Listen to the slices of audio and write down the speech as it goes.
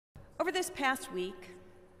Over this past week,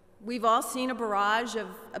 we've all seen a barrage of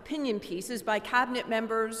opinion pieces by cabinet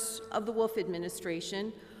members of the Wolf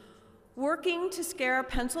administration working to scare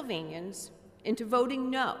Pennsylvanians into voting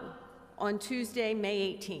no on Tuesday, May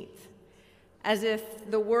 18th, as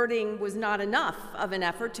if the wording was not enough of an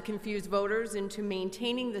effort to confuse voters into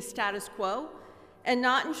maintaining the status quo and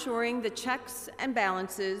not ensuring the checks and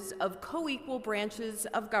balances of co-equal branches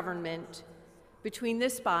of government between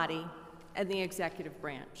this body and the executive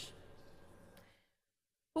branch.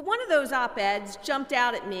 But one of those op-eds jumped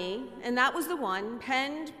out at me, and that was the one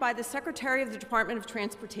penned by the Secretary of the Department of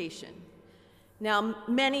Transportation. Now,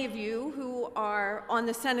 many of you who are on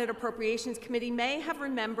the Senate Appropriations Committee may have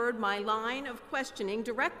remembered my line of questioning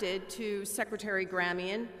directed to Secretary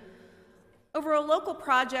Gramian over a local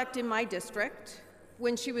project in my district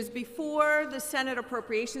when she was before the Senate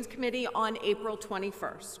Appropriations Committee on April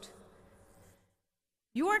 21st.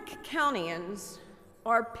 York Countyans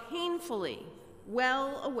are painfully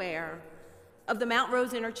well aware of the Mount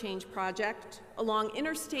Rose Interchange project along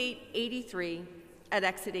Interstate 83 at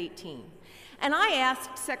Exit 18. And I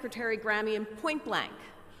asked Secretary Gramian point blank,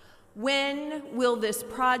 when will this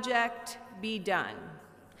project be done?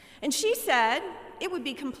 And she said it would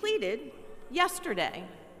be completed yesterday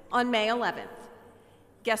on May 11th.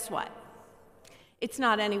 Guess what? It's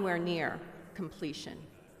not anywhere near completion.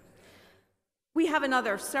 We have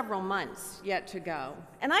another several months yet to go.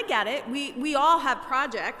 And I get it. We all have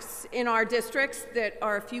projects in our districts that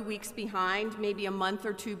are a few weeks behind, maybe a month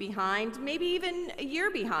or two behind, maybe even a year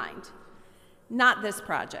behind. Not this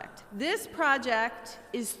project. This project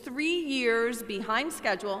is 3 years behind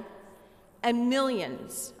schedule and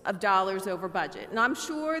millions of dollars over budget. And I'm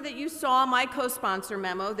sure that you saw my co-sponsor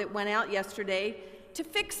memo that went out yesterday to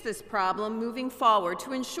fix this problem moving forward,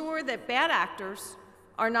 to ensure that bad actors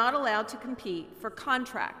are not allowed to compete for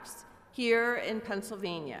contracts here in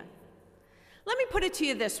Pennsylvania. Let me put it to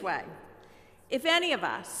you this way. If any of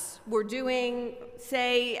us were doing,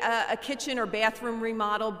 say, a kitchen or bathroom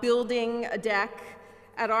remodel, building a deck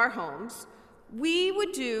at our homes, we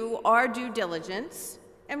would do our due diligence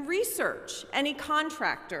and research any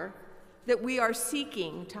contractor that we are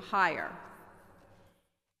seeking to hire.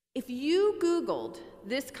 If you Googled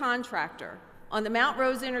this contractor on the Mount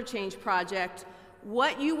Rose Interchange project,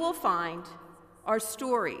 what you will find are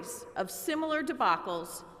stories of similar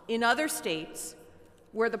debacles in other states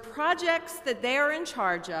where the projects that they are in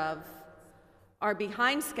charge of are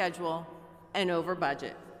behind schedule and over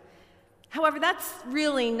budget. However, that's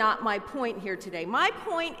really not my point here today. My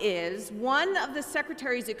point is one of the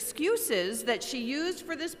Secretary's excuses that she used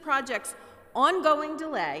for this project's ongoing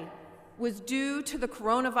delay was due to the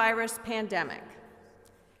coronavirus pandemic.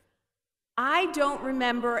 I don't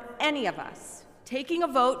remember any of us taking a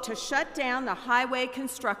vote to shut down the highway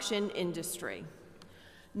construction industry.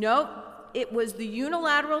 Nope, it was the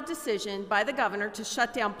unilateral decision by the governor to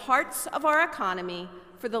shut down parts of our economy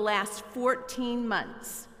for the last 14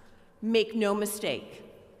 months. Make no mistake.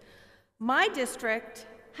 My district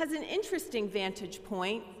has an interesting vantage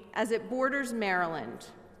point as it borders Maryland.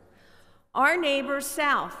 Our neighbors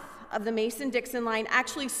south of the Mason-Dixon line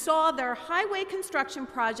actually saw their highway construction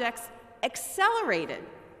projects accelerated.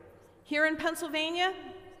 Here in Pennsylvania,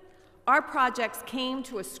 our projects came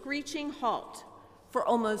to a screeching halt for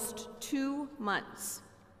almost 2 months.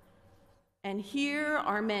 And here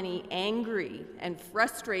are many angry and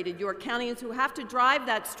frustrated York Countyans who have to drive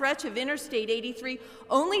that stretch of Interstate 83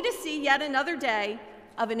 only to see yet another day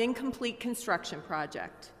of an incomplete construction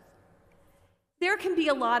project. There can be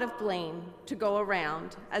a lot of blame to go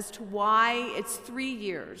around as to why it's 3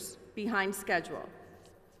 years behind schedule.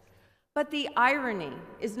 But the irony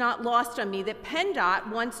is not lost on me that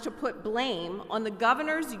PennDOT wants to put blame on the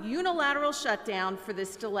governor's unilateral shutdown for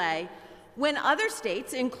this delay when other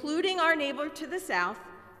states, including our neighbor to the south,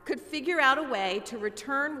 could figure out a way to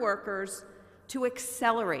return workers to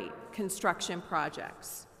accelerate construction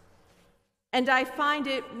projects. And I find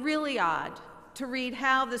it really odd to read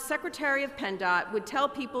how the Secretary of PennDOT would tell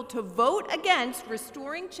people to vote against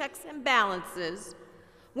restoring checks and balances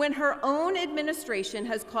when her own administration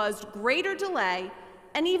has caused greater delay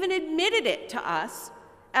and even admitted it to us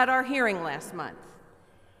at our hearing last month.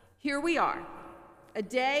 Here we are, a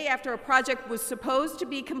day after a project was supposed to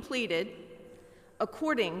be completed,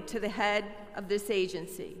 according to the head of this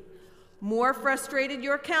agency. More frustrated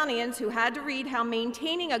York Countyans who had to read how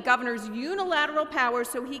maintaining a governor's unilateral power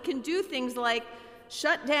so he can do things like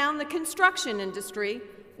shut down the construction industry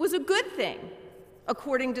was a good thing,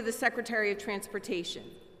 according to the Secretary of Transportation.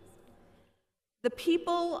 The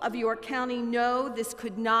people of York County know this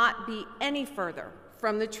could not be any further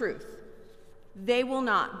from the truth. They will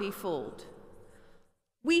not be fooled.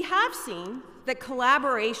 We have seen that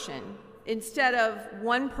collaboration instead of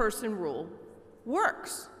one-person rule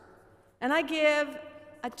works. And I give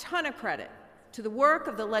a ton of credit to the work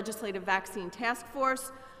of the Legislative Vaccine Task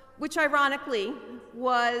Force, which ironically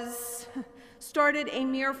was started a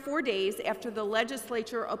mere 4 days after the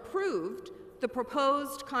legislature approved the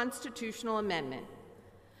proposed constitutional amendment.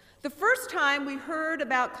 The first time we heard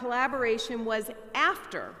about collaboration was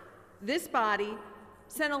after this body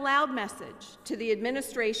sent a loud message to the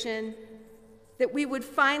administration that we would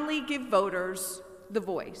finally give voters the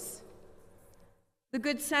voice. The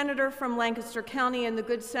good senator from Lancaster County and the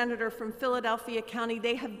good senator from Philadelphia County,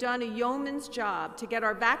 they have done a yeoman's job to get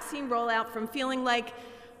our vaccine rollout from feeling like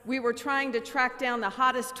we were trying to track down the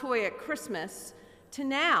hottest toy at Christmas to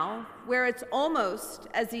now where it's almost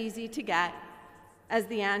as easy to get as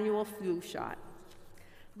the annual flu shot.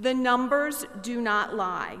 The numbers do not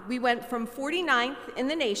lie. We went from 49th in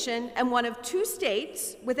the nation and one of 2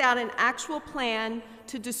 states without an actual plan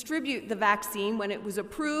to distribute the vaccine when it was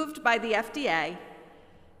approved by the FDA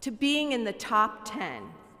to being in the top 10.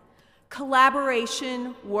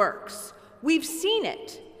 Collaboration works. We've seen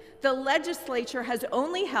it. The legislature has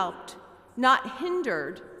only helped, not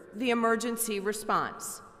hindered, the emergency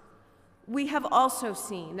response. We have also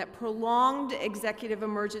seen that prolonged executive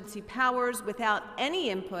emergency powers without any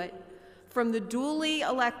input from the duly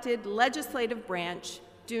elected legislative branch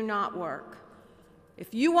do not work.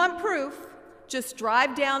 If you want proof, just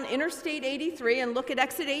drive down Interstate 83 and look at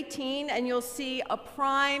Exit 18 and you'll see a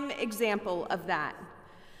prime example of that.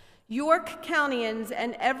 York Countyans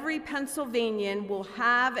and every Pennsylvanian will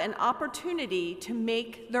have an opportunity to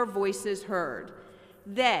make their voices heard.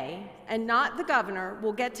 They, and not the governor,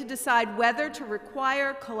 will get to decide whether to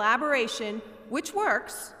require collaboration, which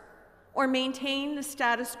works, or maintain the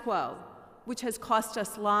status quo, which has cost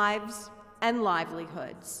us lives and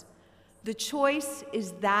livelihoods. The choice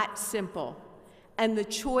is that simple, and the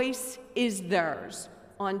choice is theirs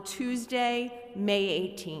on Tuesday,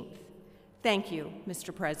 May 18th. Thank you,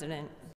 Mr. President.